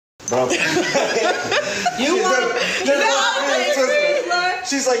Bro. You want Twizzler?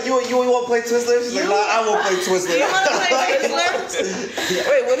 She's like, you want to play Twizzler? She's like, nah, I won't play Twizzler. You want to play Twizzler?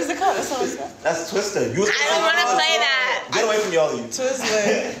 Wait, what is it called? That's Twister. I don't want to play that. Get away from y'all.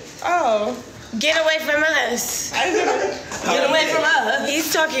 Twizzler. Oh. Get away from us. Get away from us.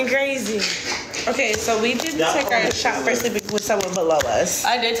 He's talking crazy. Okay, so we didn't take our shot for sleeping with someone below us.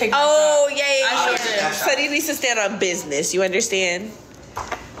 I did take. Oh yeah. So he needs to stand on business. You understand?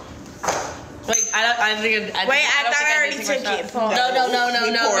 Wait, I thought I already took it. Pause.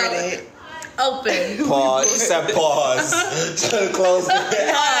 No. Open. Pause. She said pause. Close it.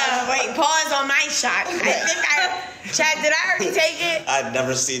 Wait, pause on my shot. I think Chad, did I already take it? I've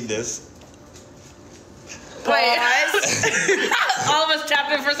never seen this. Pause. All of us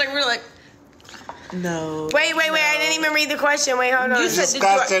tapped in for a second. We were like, no. Wait. I didn't even read the question. Wait, hold on. You just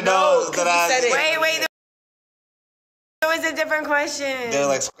scratched your nose. Wait. It was a different question. They're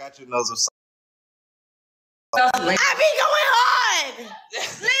like, scratch your nose or something. I be going hard.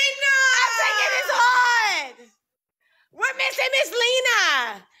 Lena, I'm taking this hard. We're missing Miss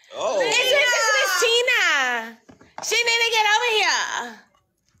Lena. Oh. It's Miss Tina. She need to get over here.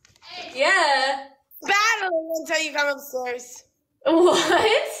 Yeah. Battling until you come upstairs.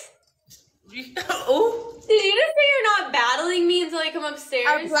 What? oh. Did you just say you're not battling me until I come upstairs?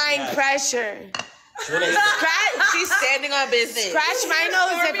 Applying pressure. She's standing on business. Scratch my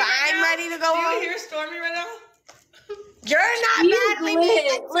nose if I'm ready to go Do home. you hear Stormy right now? You're not battling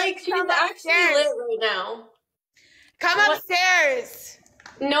me. Like, she's actually lit right now. Come upstairs.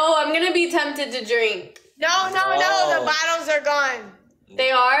 No, I'm gonna be tempted to drink. No. The bottles are gone. They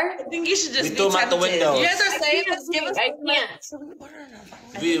are? I think you should just We threw them out the window. You guys are saying I can't.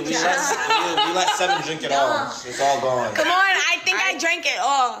 We let Seven drink it all. It's all gone. Come on, I think I drank it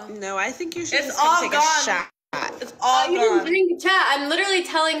all. No, I think you should It's just come all take gone. a shot. It's all You didn't gone. drink chat. I'm literally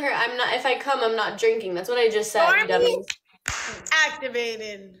telling her I'm not. If I come, I'm not drinking. That's what I just said. You dummies.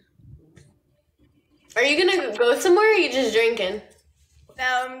 Activated. Are you gonna go somewhere? Or are you just drinking?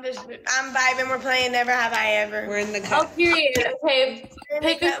 No, I'm vibing. We're playing Never Have I Ever. We're in the Oh, cup. period. Okay,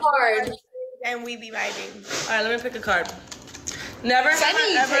 pick a card. And we be vibing. All right, let me pick a card. Never.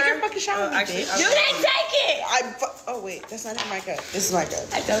 Sunny, have I take ever. your fucking shot with me, Actually, bitch. You didn't take it. Oh wait, that's not in my cup. This is my cup.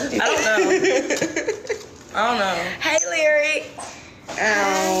 I told you. I don't know. Hey, Lyric.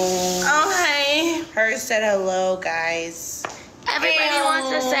 Ow. Oh, hey. Her said hello, guys. Everybody wants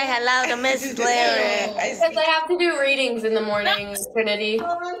to say hello to Miss Lyric. Because I have to do readings in the morning, Trinity.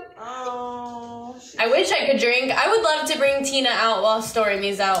 Oh. I wish I could drink. I would love to bring Tina out while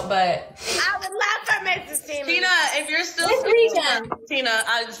Stormy's out, but I would love for Mrs. Tina, if you're still It's Tina,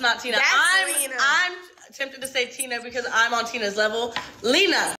 it's not Tina. That's Lena. I'm tempted to say Tina because I'm on Tina's level.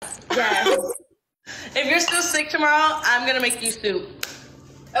 Lena. Yes. If you're still sick tomorrow, I'm gonna make you soup.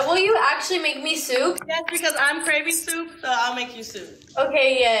 will you actually make me soup? That's because I'm craving soup, so I'll make you soup.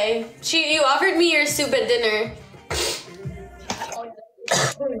 Okay, yay. You offered me your soup at dinner.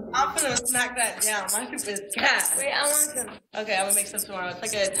 I'm gonna smack that down. My soup is gas. Wait, I want some. Okay, I'm gonna make some tomorrow. It's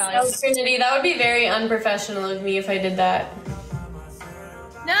like an Italian. Oh, Trinity, that would be very unprofessional of me if I did that.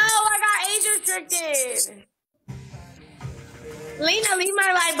 No, I got age restricted. Lena, leave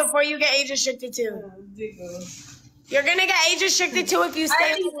my life before you get age restricted too. You're gonna get age restricted too if you I stay.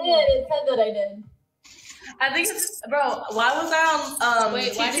 already did. It said that I did. I think it's, bro, why was I on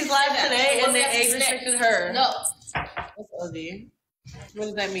TT's live today and they age restricted her? No. What's OD? What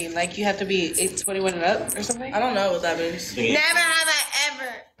does that mean? Like you have to be 21 and up or something? I don't know what that means. Never have I ever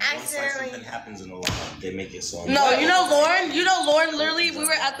Once like accidentally. something happens in the law, they make it so. No, you know Lauren, literally, we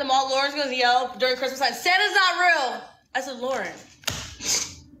were at the mall, Lauren's gonna yell during Christmas time, Santa's not real! I said, Lauren,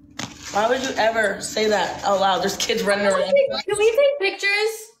 why would you ever say that out loud? There's kids running around. Can we take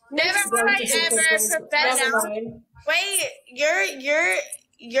pictures? Never have I ever professed. Wait,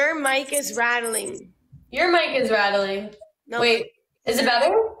 your mic is rattling. Your mic is rattling. No. Wait, is it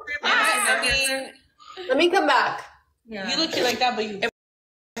better? I mean, Let me come back. Yeah. you look cute like that, but you.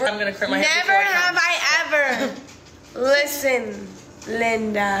 I'm gonna crit my head. Never have I ever. Listen,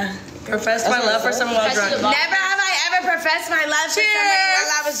 Linda. Professed my love for someone while drunk. Never have I ever professed my love for somebody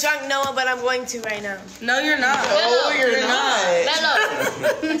while I was drunk. No, but I'm going to right now. No, you're not. Oh, you're not.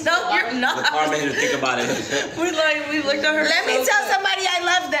 No, you're not. Karma made her think about it. We looked at her. Let me tell somebody I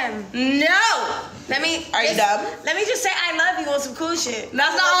love them. No! Are you dumb? Let me just say I love you on some cool shit.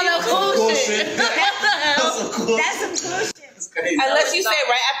 That's not on no cool shit. What the hell? That's so cool. That's some cool shit. It's crazy. Unless you say it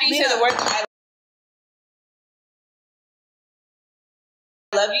right after you say the word I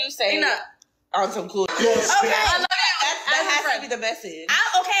love you, say Tina. on some cool. Yes. Okay. That has has to be the message.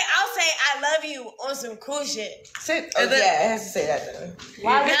 I'll say I love you on some cool shit. Yeah, it has to say that though.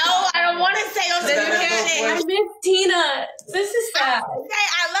 No, I don't want to say on some cool shit. I miss Tina. This is sad. Say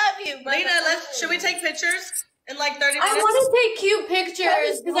I love you, but Lena, should we take pictures in like 30 minutes? I want to take cute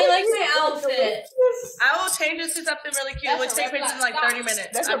pictures because I like my outfit. I will change this to something really cute. We'll take pictures in like 30 minutes.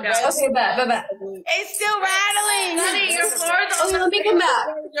 That's I'm a down. red- Okay, bet. it's still rattling. Honey, your floor is Okay, let me come back.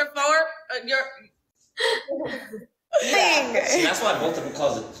 Your floor, See, that's why both of them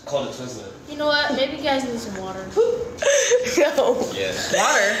called it Twizzler. You know what? Maybe you guys need some water. No. Yeah.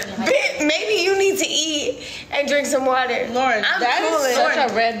 water. Maybe you need to eat and drink some water. Lauren, I'm That cool. is such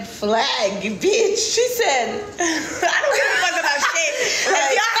a red flag, bitch. She said. I don't give a fuck about shit. If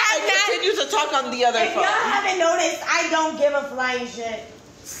Like, y'all I have not, continue to talk on the other if y'all phone. haven't noticed, I don't give a flying shit.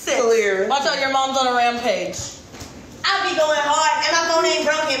 Clear. watch out, your mom's on a rampage. I'll be going hard, and my phone ain't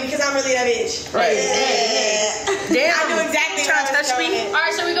broken because I'm really that bitch. Right. Damn. I knew exactly Trying what to I was touch me? throwing it.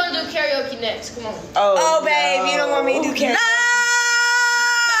 Alright, so we're gonna do karaoke next. Come on. Oh, babe, you don't want me to do karaoke.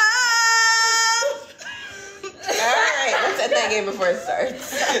 Alright, let's end that game before it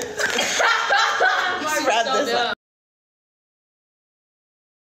starts. Let's wrap this up.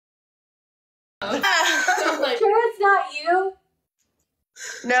 Sure, it's not you.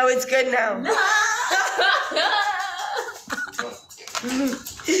 No, it's good now.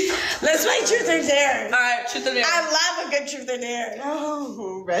 Let's play truth or dare. All right, truth or dare. I love a good truth or dare.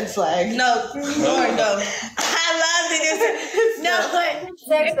 Oh, red flag. No, Lauren, no. I love to do no.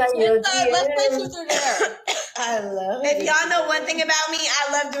 Let's play truth or dare. I love If it. y'all know one thing about me,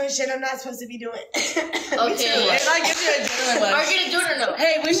 I love doing shit I'm not supposed to be doing. Okay. If I give you a adrenaline Are rush. you gonna do it or no?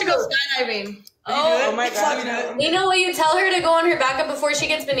 Hey, we should go skydiving. Oh my god. You know, will you tell her to go on her backup before she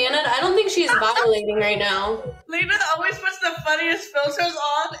gets bananaed? I don't think she's violating right now. Lena always puts the funniest filters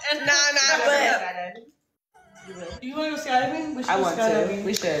on. And but you want to go skydiving? We should I go want to. skydiving.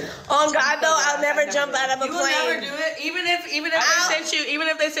 We should. on God though, I'll never jump out of a You will never plane. do it, even if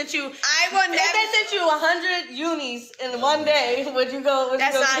they sent you, I will if they never. sent you 100 unis in one day, would you go?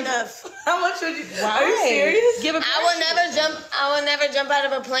 That's not enough. How much would you? Why? Are you serious? Give a I will never jump out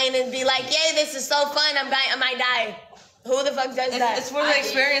of a plane and be like, "Yay, this is so fun! I might die." Who the fuck does that? It's for the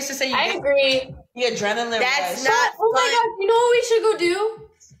experience to say you. I agree. The adrenaline That's rush. not Oh my fun. god, you know what we should go do?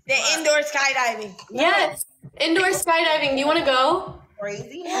 The indoor skydiving. Yes. Indoor skydiving. Do you want to go?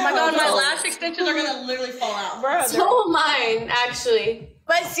 Crazy. Oh my god, my lash extensions are gonna literally fall out. Bro, So mine, actually.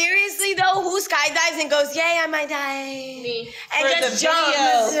 But seriously though, who skydives and goes, "Yay, I might die," Me. and for the just jumps?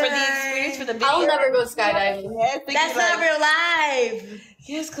 video, for the experience, for the video. I'll never go skydiving. Yes, thank That's you, not like- real life.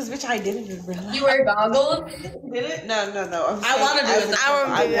 Yes, because bitch, I didn't even realize. You wear goggles? Did it? No. I'm I saying wanna do it, though. I won't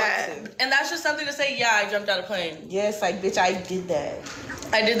do want that. to. And that's just something to say. Yeah, I jumped out of a plane. Yes, like bitch, I did that.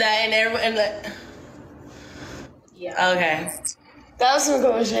 I did that, and everyone. Yeah. Okay, That was some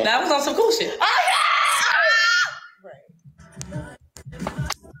cool shit. that was on some cool shit.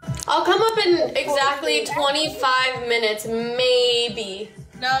 I'll come up in exactly 25 minutes, maybe.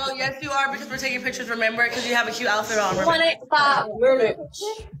 No, yes, you are because we're taking pictures. Remember, because you have a cute outfit on. Remember? 25 minutes.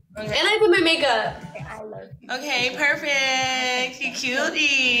 And I put my makeup. Okay, perfect. You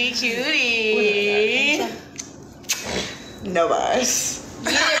cutie. No bars.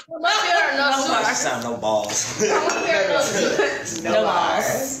 Come up here or no I sound no balls. No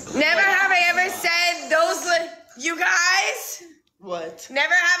bars. Never have I ever said those. You guys. What?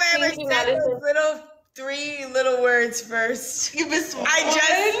 Never have I ever Thank you, said Madison. those three little words first. You missed one.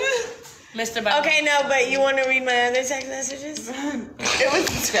 Mr. Bell. Okay, no, but you want to read my other text messages? It was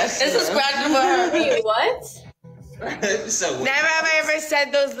disgusting. It's a scratch for her. Wait, what? So Never have I ever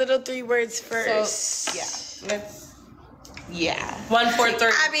said those little three words first. Yeah. Let's. Yeah. 1, 4, 3.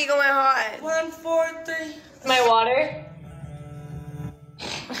 I be going hard. 1, 4, 3. My water?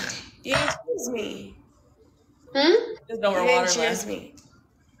 You didn't choose me. Just don't You wear didn't water, cheers man. me.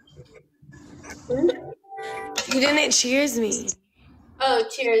 You didn't cheers me. Oh,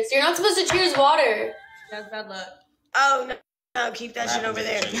 cheers. You're not supposed to cheers water. That's bad luck. Oh, no, keep that shit over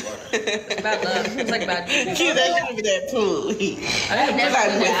there. Bad luck. It's like bad. Keep that shit over there, please. I have never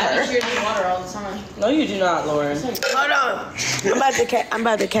I'm with her. cheers water all the time. No, you do not, Lauren. Hold on. I'm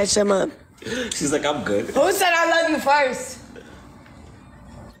about to catch them up. she's like, I'm good. Who said I love you first?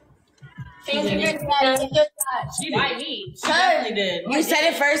 Take your shot. Why me? She definitely did. You said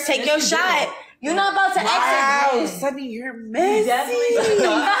it first. Take your shot. You're not about to Wow, exit. Sunny, you're messy. No,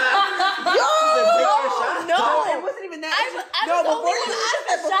 No, no. it wasn't even that. I I No, was the only before you one who asked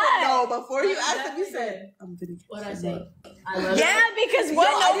took a that, shot. before you asked him, you said, I'm gonna get What I some say? more. Yeah, because what?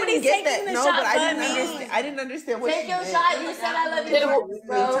 No, I Nobody's didn't get taking the that. No, shot but I but didn't me. understand. I didn't understand what Take she your meant. shot. You said I love you Did, first,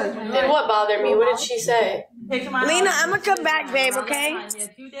 bro. did what bother me? What did she say? Lena, I'm gonna come back, babe. Okay. Yes,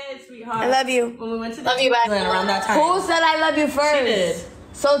 you did, sweetheart. I love you. When we went to Love you back. around that time. Who said I love you first? She did.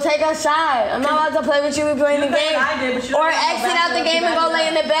 So take a shot. I'm not about to play with you. We playing the game. I did, but you Or don't have to exit go out the back game and go lay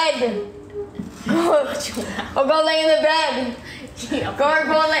in the bed. Or go lay in the bed.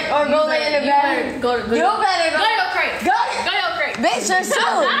 Go lay in the bed. Go You better go. Go to your crate. Go. Go to your crate. Bitch, you're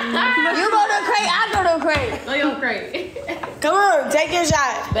soon. You go to the crate. I go to the crate. Go to your crate. Come on, take your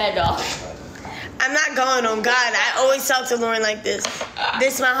shot. Bad dog. I'm not going on God. I always talk to Lauren like this.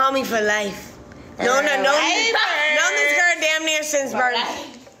 This my homie for life. No, this girl damn near since birth.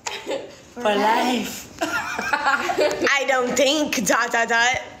 For life. I don't think. ...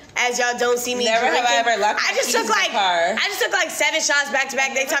 As y'all don't see me Never drinking. have I ever locked my I just keys took in the like car. 7 shots back to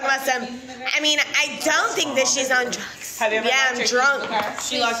back. They talk about some. I mean, I don't think that she's on drugs. Have you ever Yeah, locked I'm your keys in drunk. the car?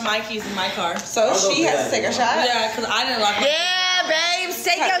 She locked my keys in my car. So she has to take a shot? Yeah, because I didn't lock my Yeah, babes,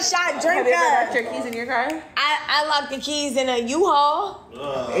 take your shot. Have Drink you ever up. locked your keys in your car? I locked the keys in a U-Haul.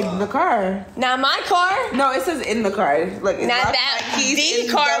 In the car. Not my car. No, it says in the car. Look, it's Not locked that. my keys The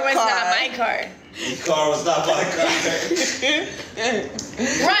in car the was not my car. The car was not my car.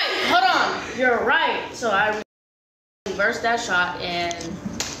 Right. Hold on. You're right. So I reversed that shot and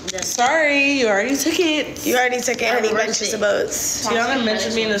just Sorry, you already took it. You already took it, honey reversed bunches it. of boats. Tiana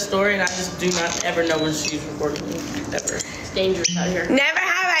mentioned me in the story, and I just do not ever know when she's recording me. Ever. it's dangerous out here. Never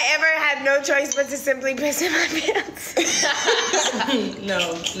have I ever had no choice but to simply piss in my pants.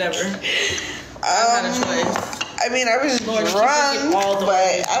 No, never. I had a choice. I mean, I was Lord, she drunk, took it all the but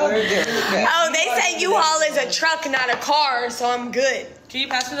way. I don't think there was that. Oh, they say U-Haul is a truck, not a car, so I'm good. Can you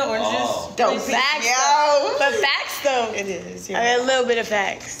pass me the oranges? Oh. Don't Facts, piss me though. out. But facts, though. It is. I got a little bit of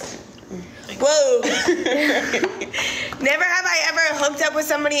facts. Whoa. Never have I ever hooked up with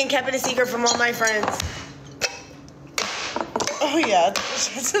somebody and kept it a secret from all my friends. Oh yeah,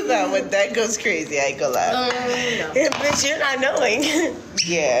 that's that one. That goes crazy. I ain't gonna lie. Yeah, bitch, you're not knowing.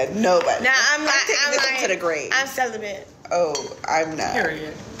 Yeah, nobody. Nah, I'm not. taking I'm this like, into the grave. I'm celibate. Oh, I'm not.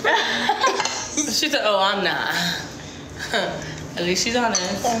 Period. She said, "Oh, I'm not." At least she's honest.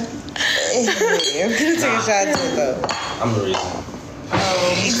 I'm gonna take a shot to it though. I'm the reason.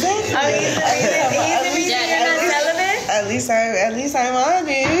 Exactly. Oh, he's the reason you're not celibate? At least I'm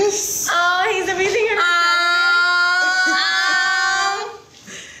honest. Oh, he's the reason you're not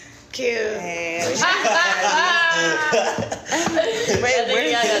cute. And Wait,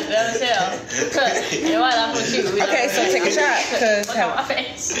 where's okay, so take a shot because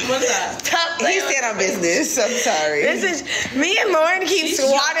What's that? Stop he playing. stand on business. I'm sorry. This is me and Lauren keep She's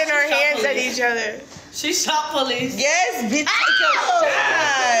swatting shot- our she's hands shot at each other. She shot police. Yes, bitch, take your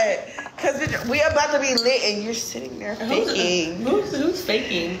shot. Cause bitch, we about to be lit and you're sitting there faking. Who's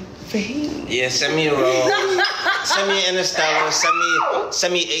faking? Yeah, send me a roll. Send me an Interstellar.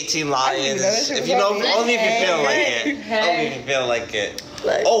 Send me 18 Lions. If you know, only if you feel like it. Only if you feel like it.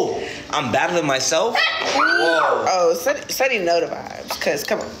 Oh, I'm battling myself. Whoa. Oh, Sunny know the vibes. Cause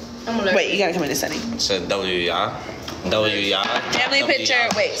come on. Wait, you gotta come in to Sunny. So W y'all. Family W, picture. y'all.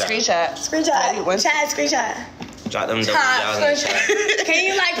 Wait, screenshot. Screenshot. Chat, screenshot. Drop them W y'all in the chat. Can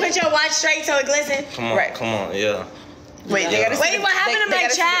you like put your watch straight so it glisten? Come on, Right. come on, yeah. Wait, they gotta see. Wait, what happened to my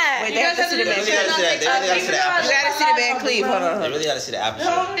chat? Wait, they have to see the They band. really gotta see that. They really gotta see the You after. gotta see the band cleave. Hold on. They really gotta see the after.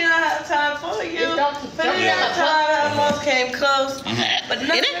 Told me I have time for you. But Don't you got time, I almost came close. But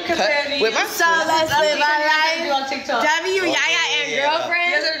nothing didn't compared to you. with my So let's live our life. on TikTok. W, Yaya, and You yeah. girlfriend.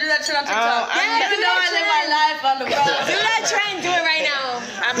 guys ever do that shit on TikTok? I'm Yeah, Even do though I that live my trend. life on the road. Do that trend. Do it right now.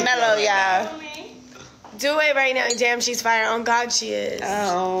 I'm mellow, y'all. Do it right now. Damn, she's fire. On God, she is.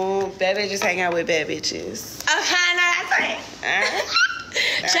 Oh, bad bitches hang out with bad bitches. Okay, no, that's right.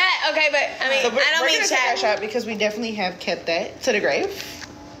 Chat, okay, but I mean, So we're I don't mean gonna take our chat. shot because we definitely have kept that to the grave.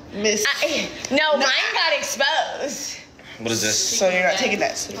 Miss. No, mine got exposed. What is this? So you're not taking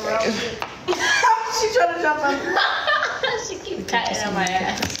that to the grave. She trying to jump on. She keeps patting on my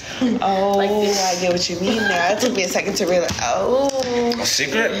ass. Oh, I get what you mean now. It took me a second to realize. Oh. A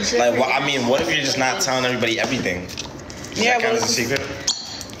secret? Like, what? I mean, what if you're just not telling everybody everything? Yeah, That count well, as a secret?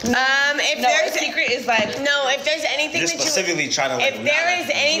 If No, there's a secret is like. no, if there's anything You're that you specifically trying to like. if there is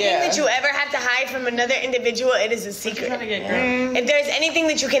anything Yeah. that you ever have to hide from another individual, it is a secret. Trying to get girl. If there's anything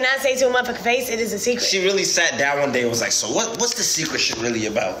that you cannot say to a motherfucking face, it is a secret. She really sat down one day and was like, so what's the secret shit really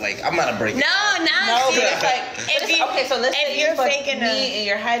about? Like, I'm not a break. No, No, see, but it's like. if you, Okay, so let's if say you're you fuck faking me and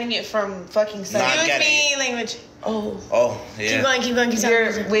you're hiding it from fucking Nah, Sunny. I use get me language. Oh. Oh, yeah. Keep going.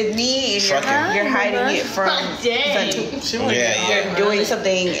 You're with me and you're hiding it from You're doing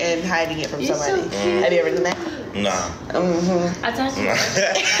something and hiding it from somebody. Have you ever done that? Nah. I thought you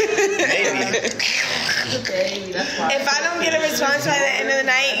Maybe. baby. That's why. If I don't get a response by the end of the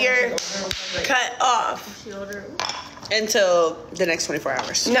night, you're cut off. Until the next 24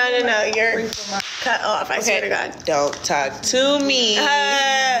 hours. No, you're cut off. I swear to God. Don't talk to me.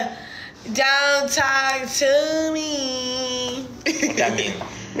 Don't talk to me. What that mean?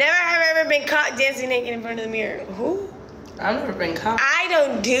 Never have I ever been caught dancing naked in front of the mirror. Who? I've never been caught. I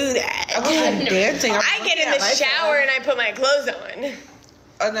don't do that. I wasn't dancing. I get in the shower and I put my clothes on.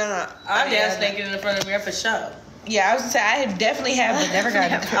 Oh, no. I dance naked in front of the mirror for sure. Yeah, I was gonna say I definitely have, but never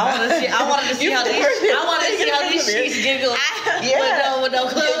got it. I wanted to see how these cheeks giggle. With no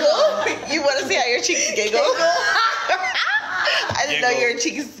clothes. You want to see how your cheeks giggle? I didn't know your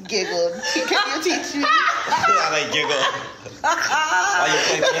cheeks giggled. Can you teach me? How they giggle. While you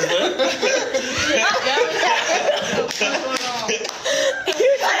play Twizzler?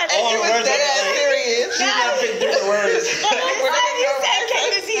 And you was dead ass serious. She got pick different words. You said, can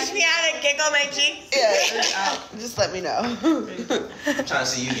you teach me how to giggle my cheeks? Yeah. Just let me know. I'm trying to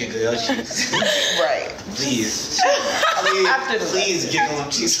see you giggle your cheeks. Right. Please. After the Please giggle them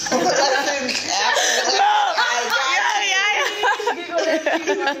cheeks.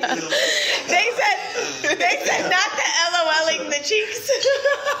 They said not the LOLing the cheeks.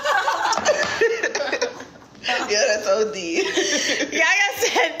 Yeah, that's OD. Yaya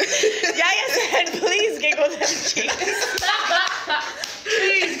said, please giggle them cheeks.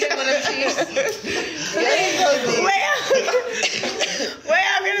 Please give me the cheese. Wait,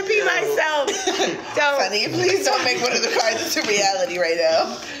 I'm gonna pee myself. Don't. Honey, please don't make one of the cards into reality right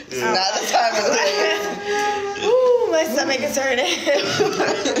now. It's not the time of the day. Ooh, my stomach is hurting.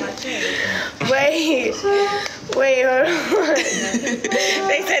 Wait, hold on.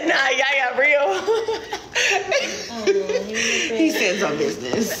 They said, nah, Yaya real. He stands on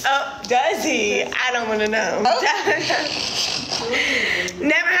business. Oh, does he? I don't want to know.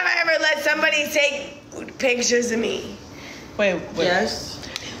 Never have I ever let somebody take pictures of me. Wait. Yes.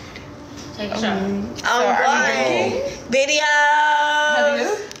 Take a shot. Video. Have you?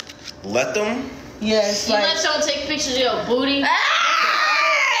 Let them? Yes. You let someone take pictures of your booty?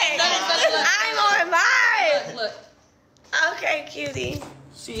 Hey! I'm on live. Look. Okay, cutie.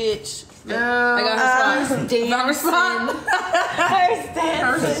 She itch. I got her spot.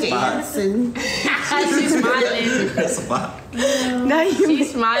 She's smiling. That's a lot. Now you. She's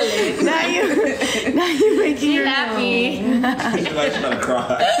smiling. Now you making She's her happy. She's gonna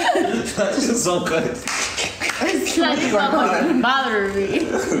cry. That's just so good. She's like, this motherfucker bothering me.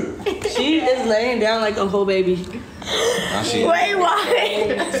 She is laying down like a whole baby. Wait, why?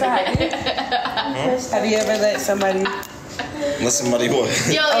 Have you ever let somebody? Let somebody what?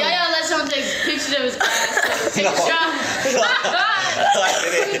 Yo, let someone take pictures of his ass. Take a shot.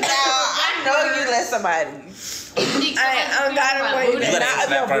 I know you let somebody. I'm gotta wait. You gotta answer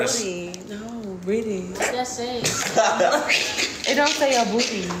that first. Booty. No, really. That's it. It don't say your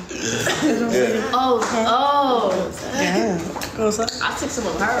booty. Oh. Yeah. I took some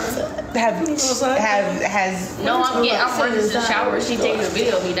of her. Has No, I'm running to the shower. She taking a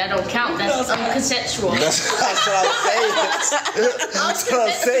video of me. That don't count. That's unconsensual. That's what I'm saying. That's what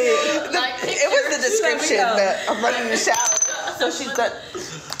I'm saying. Like, it was the description that I'm running the shower. So she's got.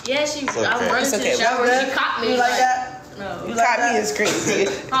 yeah, I'm running to the shower. She caught me. You like that? No. Caught me is crazy.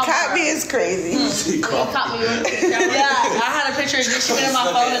 Caught me is crazy. You caught me running to the shower. Yeah, I had a picture of this. She went in my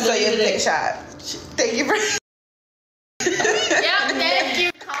phone and So you deleted take a it. shot. Thank you for. Yeah, thank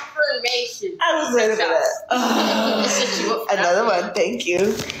you. Confirmation. I was ready for that. Set you up for that. Another one. Thank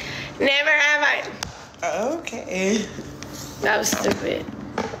you. Never have I. Okay. That was stupid.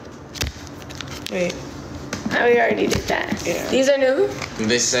 Wait. Oh, we already did that. Yeah. These are new.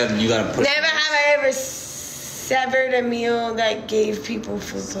 They said you gotta push. Never have I ever severed a meal that gave people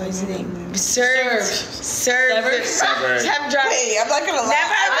food poisoning. Served. Severed. Wait, I'm not gonna lie.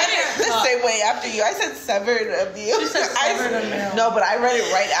 Never I read it the same way after you. I said severed a meal. She said severed a meal. No, but I read it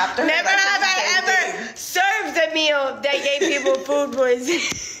right after. Never have I ever served a meal that gave people food poisoning.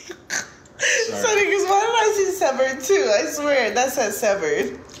 So niggas, why did I see severed too? I swear that says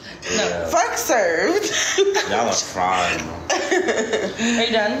severed. No. Fuck served. Y'all are fried. Are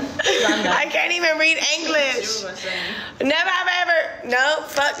you done? I can't even read English. Never have I ever. No,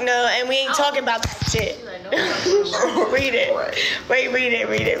 fuck no. And we ain't talking about that shit. Read it. Wait, read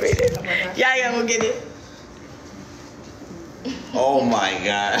it. Yeah, we'll get it. Oh my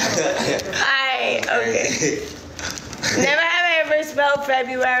god. Okay. Never have I ever spelled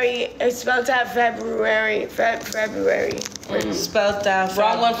February? Spelled out February. February. Spelled out.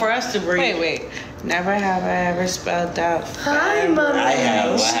 Wrong one for us to read. Wait. Never have I ever spelled out. Hi, mommy. I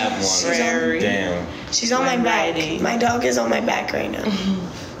have one. Damn. She's on my back. My dog is on my back right now.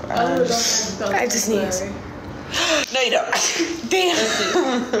 I just sneeze. No, you don't. Damn.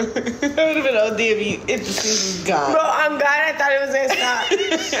 That would have been OD if the sneeze was gone. Bro, I'm glad I thought it was gonna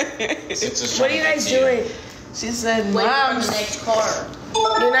stop. What are you guys doing? She said, Wait Mom. for the next car.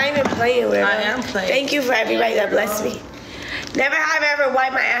 You're not even playing with her. I am playing. Thank you for everybody that blessed me. Never have I ever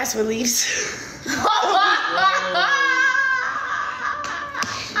wiped my ass with leaves.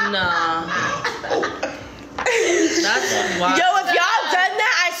 Nah. That's wild. Yo, if y'all done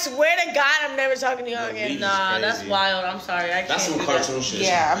that, I swear to God, I'm never talking to y'all again. Nah, that's wild. I'm sorry. I can't. That's some do cartoon that. shit.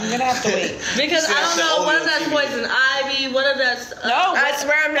 Yeah, I'm gonna have to wait. Because I don't know. What if that's poison ivy? What if that's. No, I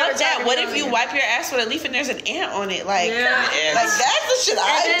swear I'm never fuck that. talking What to if y'all you again. wipe your ass with a leaf and there's an ant on it? Like, Yeah. like that's the shit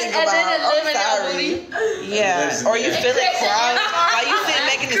I think about. I'm sorry. Yeah, or you feel it crawling. While you sitting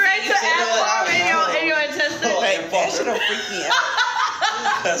making the Create you the feel it ant in your intestines. Like, that shit'll freak me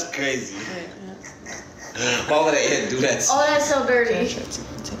out. That's crazy. Why would I do that? Oh, that's so dirty.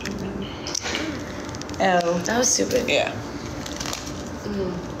 Oh. That was stupid. Yeah.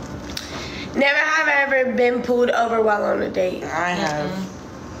 Never have I ever been pulled over while on a date. I have.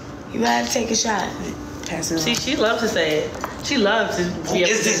 You gotta take a shot. Passing See, she loves to say it. She loves to Who be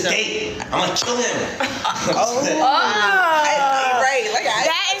able is to this say date? I'm gonna kill him. Right. Like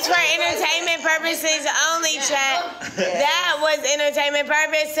That is for entertainment purposes only, chat. That was entertainment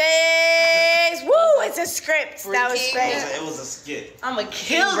purposes. Woo, it's a script. That was fake. It was a skit. I'm gonna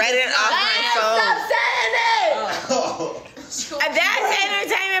kill read it off my phone. That's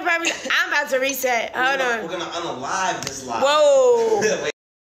entertainment purposes. I'm about to reset. Hold on. We're gonna unalive this live. Whoa. Wait,